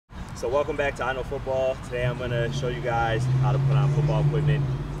So welcome back to I Know Football. Today I'm going to show you guys how to put on football equipment.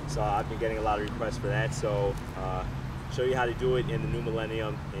 So I've been getting a lot of requests for that. So show you how to do it in the new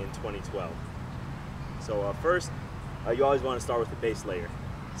millennium in 2012. So first, you always want to start with the base layer.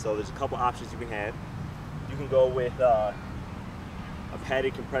 So there's a couple options you can have. You can go with a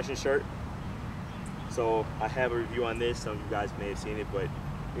padded compression shirt. So I have a review on this. Some of you guys may have seen it, but you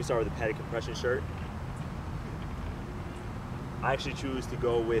can start with a padded compression shirt. I actually choose to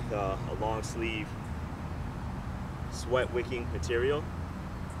go with a long sleeve sweat wicking material.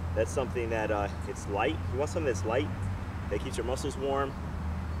 That's something that it's light. You want something that's light, that keeps your muscles warm,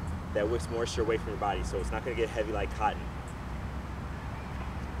 that wicks moisture away from your body, so it's not going to get heavy like cotton.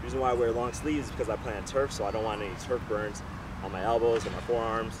 The reason why I wear long sleeves is because I play on turf, so I don't want any turf burns on my elbows and my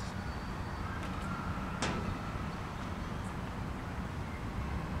forearms.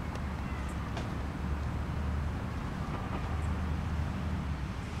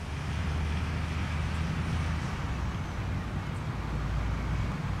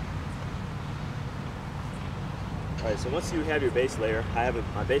 Alright, so once you have your base layer, I have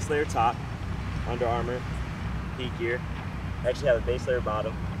my base layer top, Under Armour, heat gear. I actually have a base layer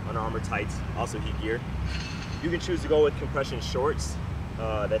bottom, Under Armour tights, also heat gear. You can choose to go with compression shorts.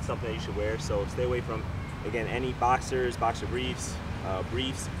 That's something that you should wear, so stay away from, again, any boxers, boxer briefs,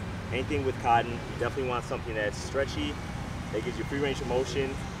 anything with cotton. You definitely want something that's stretchy, that gives you free range of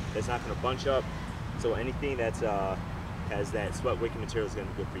motion, that's not going to bunch up. So anything that has that sweat wicking material is going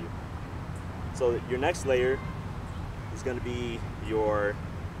to be good for you. So your next layer is going to be your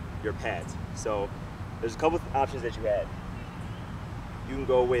pads. So there's a couple of options that you have. You can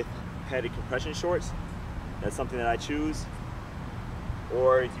go with padded compression shorts. That's something that I choose.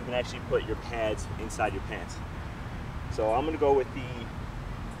 Or you can actually put your pads inside your pants. So I'm going to go with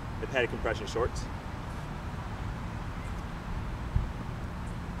the padded compression shorts.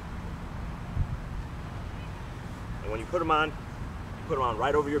 And when you put them on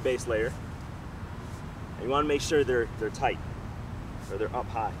right over your base layer. And you want to make sure they're tight, or they're up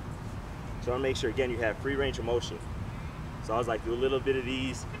high. So I want to make sure, again, you have free range of motion. So I was like, do a little bit of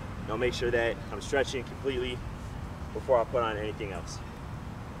these, make sure that I'm stretching completely before I put on anything else.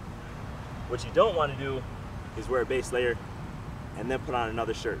 What you don't want to do is wear a base layer and then put on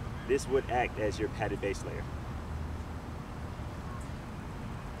another shirt. This would act as your padded base layer.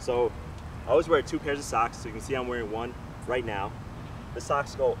 So I always wear 2 pairs of socks, so you can see I'm wearing one right now. The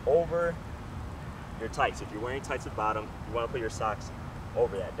socks go over your tights. If you're wearing tights at the bottom, you want to put your socks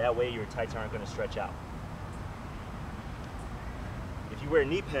over that. That way your tights aren't going to stretch out. If you wear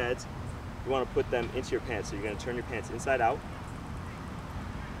knee pads, you want to put them into your pants. So you're going to turn your pants inside out.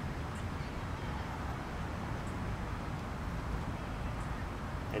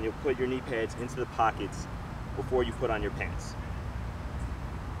 And you'll put your knee pads into the pockets before you put on your pants.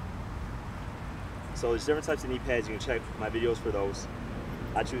 So there's different types of knee pads. You can check my videos for those.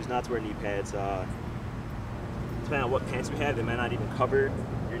 I choose not to wear knee pads. Depending on what pants you have, they might not even cover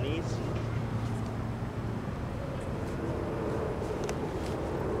your knees.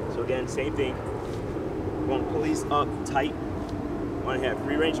 So again, same thing. You want to pull these up tight. You want to have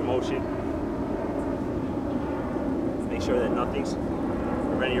free range of motion. Make sure that nothing's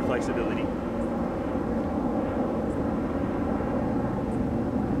preventing your flexibility.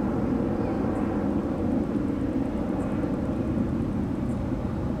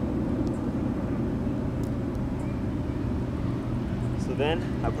 Then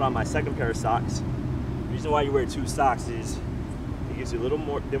I put on my second pair of socks. The reason why you wear 2 socks is it gives you a little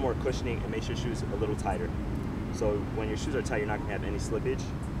bit more cushioning and makes your shoes a little tighter. So when your shoes are tight, you're not going to have any slippage,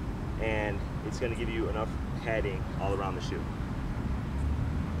 and it's going to give you enough padding all around the shoe.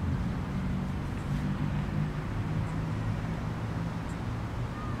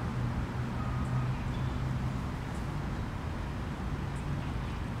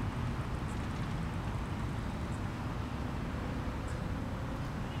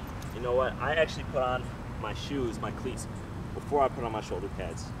 You know what? I actually put on my shoes, my cleats, before I put on my shoulder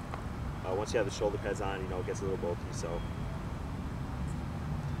pads. Once you have the shoulder pads on, it gets a little bulky. So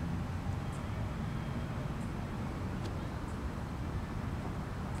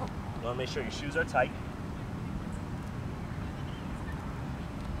you want to make sure your shoes are tight.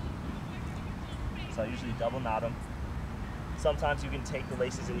 So I usually double knot them. Sometimes you can take the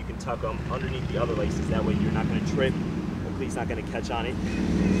laces and you can tuck them underneath the other laces. That way you're not going to trip. The cleat's not going to catch on it.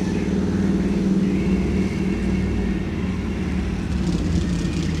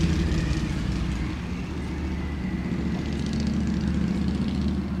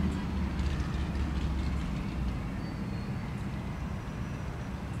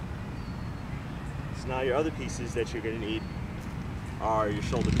 So now your other pieces that you're going to need are your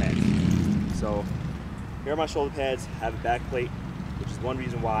shoulder pads. So here are my shoulder pads. I have a back plate, which is one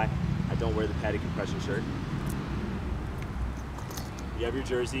reason why I don't wear the padded compression shirt. You have your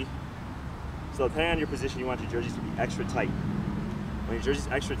jersey. So depending on your position, you want your jerseys to be extra tight. When your jersey's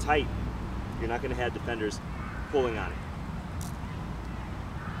extra tight, you're not going to have defenders pulling on it.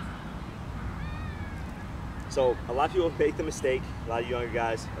 So a lot of people make the mistake, a lot of you younger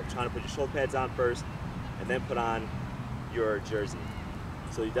guys, of trying to put your shoulder pads on first and then put on your jersey.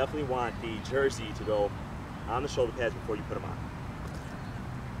 So you definitely want the jersey to go on the shoulder pads before you put them on.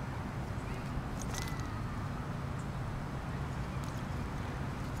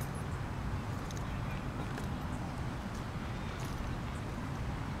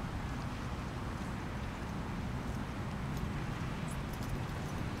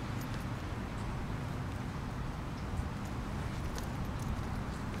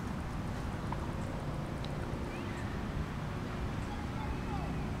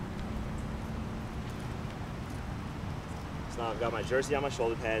 So now I've got my jersey on my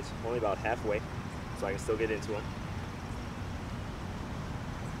shoulder pads, only about halfway, so I can still get into them.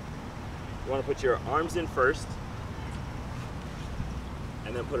 You want to put your arms in first,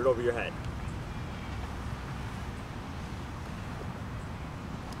 and then put it over your head.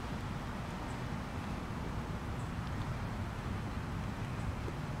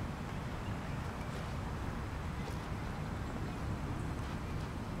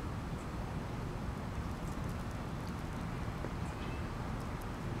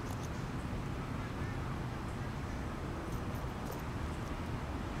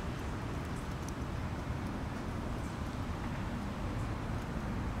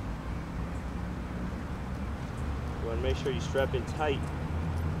 You want to make sure you strap in tight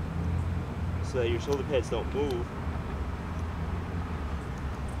so that your shoulder pads don't move.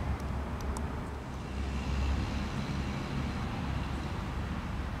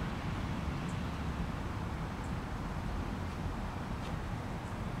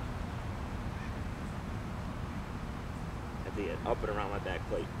 Have to get up and around my back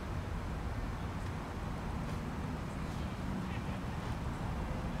plate.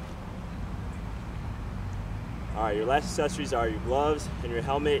 All right, your last accessories are your gloves and your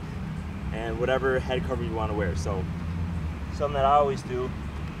helmet and whatever head cover you want to wear. So something that I always do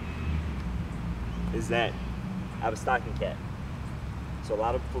is that I have a stocking cap. So a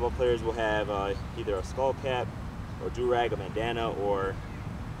lot of football players will have either a skull cap or do-rag, a bandana, or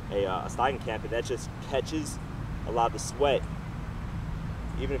a stocking cap, and that just catches a lot of the sweat.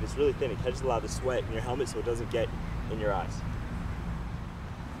 Even if it's really thin, it catches a lot of the sweat in your helmet so it doesn't get in your eyes.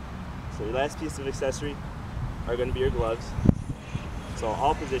 So your last piece of accessory are going to be your gloves. So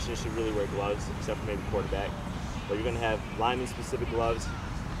all positions should really wear gloves, except for maybe quarterback. But you're going to have lineman-specific gloves,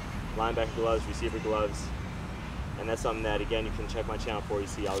 linebacker gloves, receiver gloves, and that's something that, again, you can check my channel for. You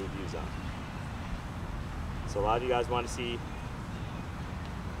see all the reviews on. So a lot of you guys want to see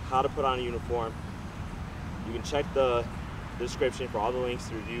how to put on a uniform. You can check the description for all the links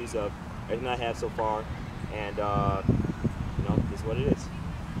to reviews of everything I have so far, and you know, this is what it is.